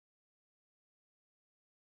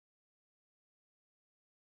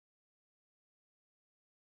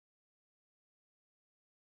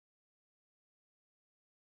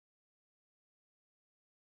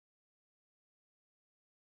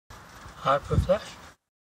hyperflash.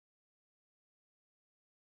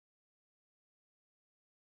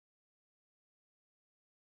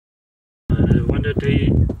 When the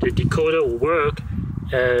decoder will work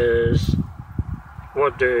as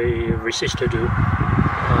what the resistor do.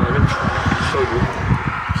 Let me show you.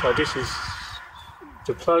 So this is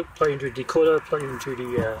the plug into the decoder, plug into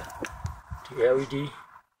the LED.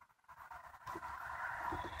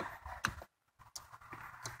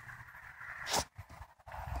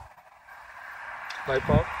 Light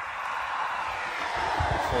bulb,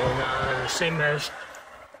 and same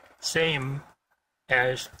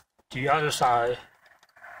as the other side.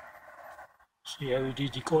 See,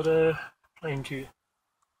 LED decoder plug into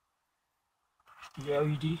the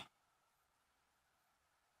LED.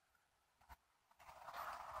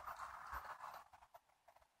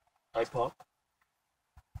 Light bulb.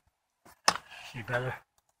 See better.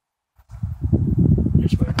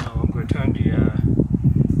 This way. Now I'm going to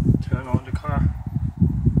turn on the car.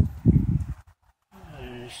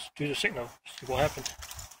 Do the signal. See what happens.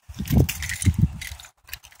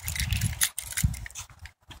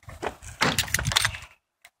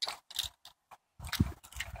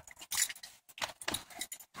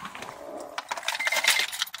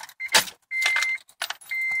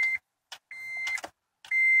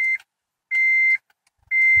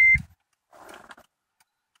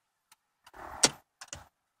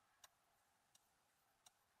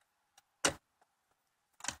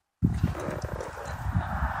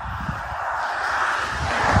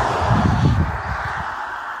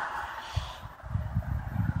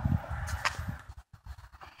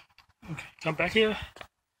 Okay, come back here.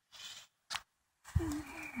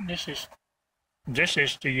 This is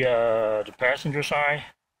the passenger side.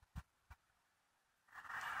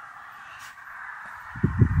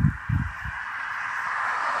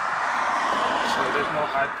 So there's no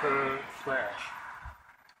hyper flash.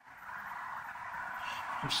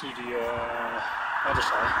 You see the other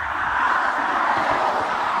side.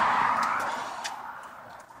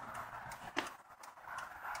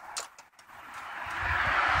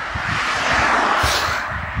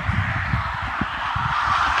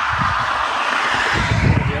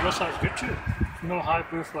 Side's good too. No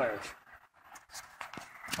hyper flash.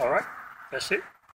 Alright, that's it.